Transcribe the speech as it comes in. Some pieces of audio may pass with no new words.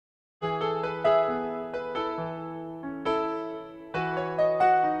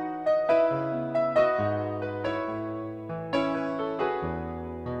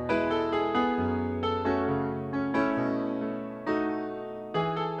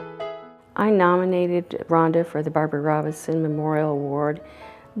I nominated Rhonda for the Barbara Robinson Memorial Award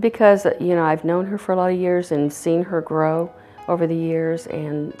because, I've known her for a lot of years and seen her grow over the years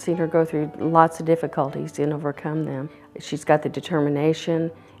and seen her go through lots of difficulties and overcome them. She's got the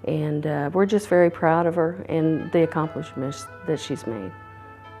determination, and we're just very proud of her and the accomplishments that she's made.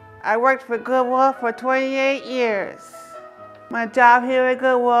 I worked for Goodwill for 28 years. My job here at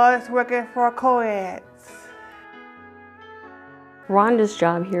Goodwill is working for co-eds. Rhonda's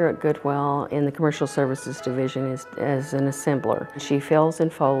job here at Goodwill in the Commercial Services Division is as an assembler. She fills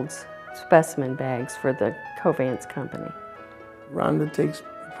and folds specimen bags for the Covance company. Rhonda takes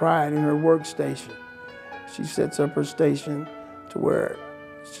pride in her workstation. She sets up her station to where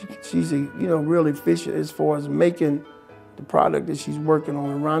she's real efficient as far as making the product that she's working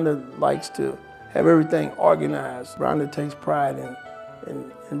on. And Rhonda likes to have everything organized. Rhonda takes pride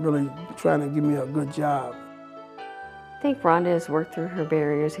in really trying to give me a good job. I think Rhonda has worked through her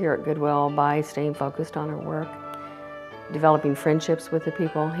barriers here at Goodwill by staying focused on her work, developing friendships with the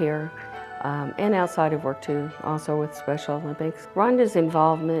people here, and outside of work too, also with Special Olympics. Rhonda's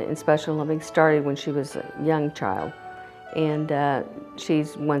involvement in Special Olympics started when she was a young child, and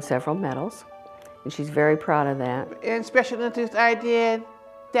she's won several medals, and she's very proud of that. In Special Olympics I did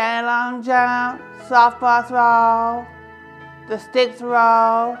standing long jump, softball throw, the stick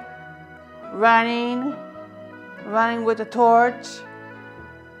throw, running with a torch,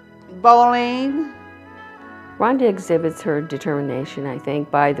 bowling. Rhonda exhibits her determination, I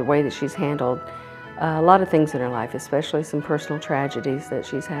think, by the way that she's handled a lot of things in her life, especially some personal tragedies that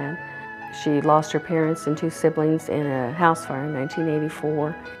she's had. She lost her parents and two siblings in a house fire in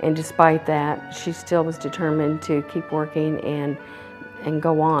 1984, and despite that, she still was determined to keep working and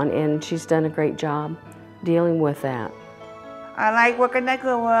go on, and she's done a great job dealing with that. I like working at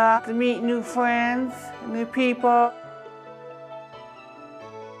Goodwill to meet new friends, new people.